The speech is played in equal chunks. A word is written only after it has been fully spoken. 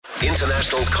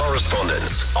International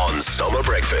correspondence on Summer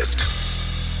Breakfast.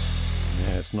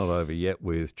 Yeah, it's not over yet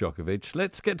with Djokovic.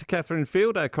 Let's get to Catherine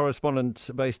Field, our correspondent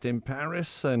based in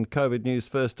Paris. And COVID news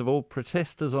first of all.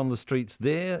 Protesters on the streets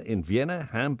there in Vienna,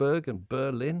 Hamburg and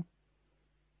Berlin.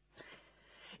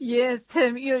 Yes,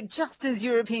 Tim, just as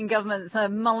European governments are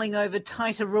mulling over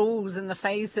tighter rules in the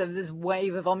face of this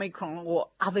wave of Omicron, or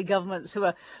other governments who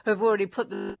have already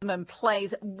put them in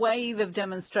place, wave of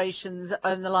demonstrations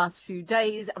in the last few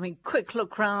days. I mean, quick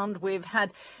look round. We've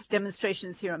had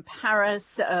demonstrations here in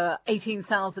Paris,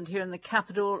 18,000 here in the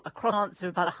capital. Across France,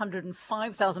 about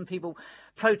 105,000 people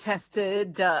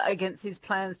protested against these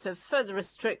plans to further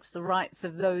restrict the rights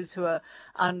of those who are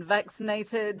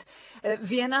unvaccinated.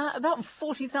 Vienna, about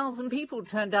 40,000 people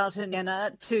turned out in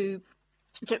Vienna to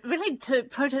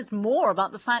protest more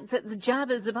about the fact that the jab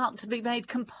is about to be made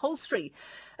compulsory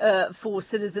for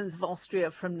citizens of Austria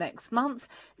from next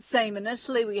month. Same in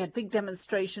Italy. We had big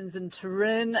demonstrations in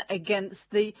Turin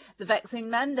against the vaccine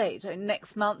mandate. And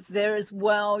next month there as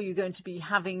well, you're going to be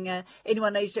having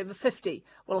anyone aged over 50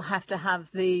 will have to have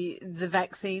the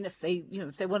vaccine if they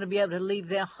want to be able to leave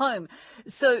their home.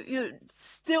 So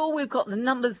still we've got the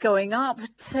numbers going up,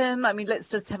 Tim. I mean, let's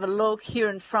just have a look. Here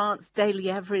in France, daily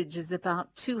average is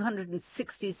about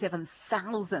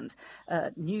 267,000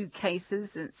 new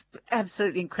cases. It's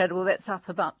absolutely incredible. That's up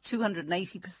about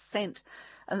 280%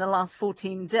 in the last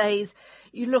 14 days.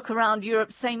 You look around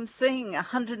Europe, same thing,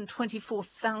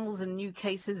 124,000 new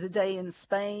cases a day in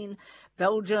Spain.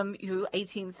 Belgium,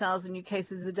 18,000 new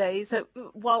cases a day. So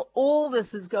while all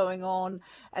this is going on,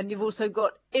 and you've also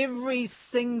got every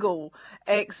single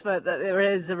expert that there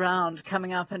is around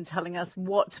coming up and telling us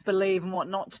what to believe and what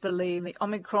not to believe. The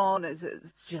Omicron, is it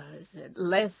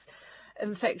less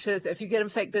infectious? If you get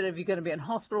infected, if you're going to be in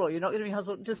hospital or you're not going to be in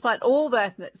hospital, despite all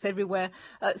that that's everywhere,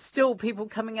 still people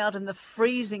coming out in the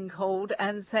freezing cold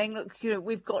and saying, look,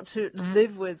 we've got to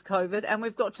live with COVID and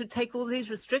we've got to take all these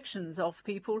restrictions off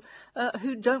people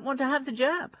who don't want to have the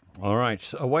jab. All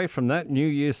right. Away from that, New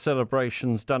Year's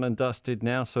celebrations done and dusted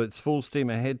now, so it's full steam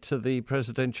ahead to the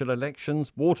presidential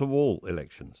elections, wall-to-wall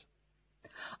elections.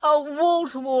 Oh,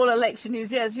 wall-to-wall election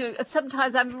news, yes.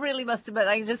 Sometimes I really must admit,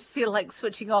 I just feel like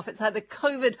switching off. It's either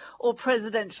COVID or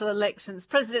presidential elections.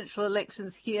 Presidential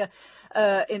elections here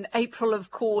in April, of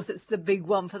course. It's the big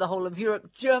one for the whole of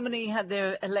Europe. Germany had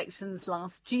their elections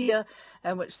last year,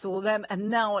 which saw them, and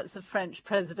now it's the French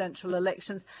presidential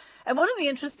elections. And one of the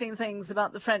interesting things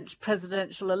about the French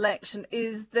presidential election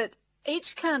is that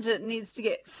each candidate needs to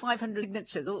get 500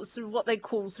 signatures, or sort of what they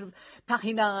call sort of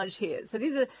parrainage here. So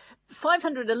these are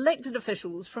 500 elected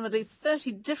officials from at least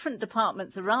 30 different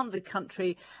departments around the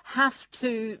country have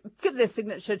to give their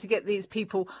signature to get these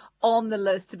people on the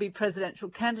list to be presidential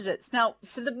candidates. Now,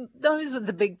 for those with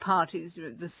the big parties,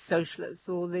 the Socialists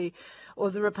or the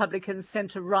Republicans,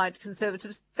 centre-right,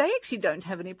 Conservatives, they actually don't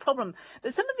have any problem.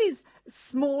 But some of these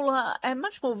smaller and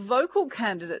much more vocal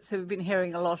candidates who we've been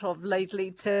hearing a lot of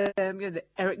lately,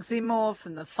 Eric Zemmour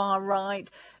from the far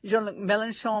right, Jean-Luc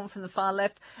Mélenchon from the far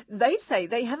left, they say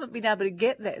they haven't been able to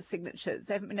get their signatures.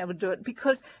 They haven't been able to do it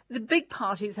because the big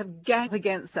parties have ganged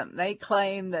against them. They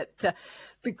claim that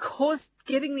because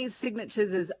getting these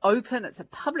signatures is open, it's a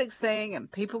public thing,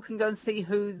 and people can go and see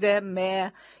who their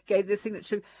mayor gave their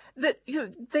signature to, that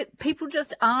people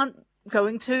just aren't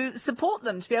going to support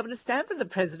them to be able to stand for the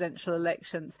presidential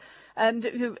elections. And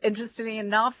interestingly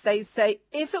enough, they say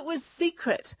if it was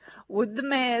secret, would the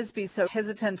mayors be so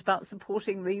hesitant about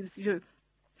supporting these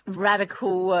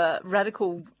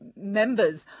radical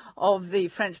members of the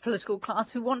French political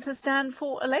class who want to stand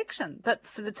for election? But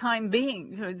for the time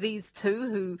being, these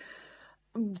two who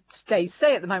they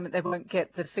say at the moment they won't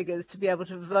get the figures to be able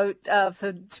to vote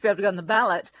to be able to go on the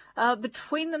ballot.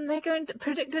 Between them, they're going to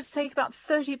predict it to take about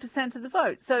 30% of the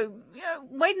vote. So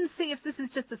wait and see if this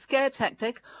is just a scare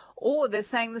tactic, or they're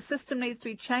saying the system needs to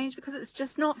be changed because it's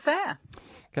just not fair.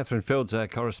 Catherine Field's our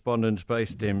correspondent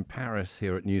based in Paris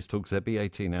here at News Talk ZB,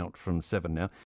 18 out from 7 now.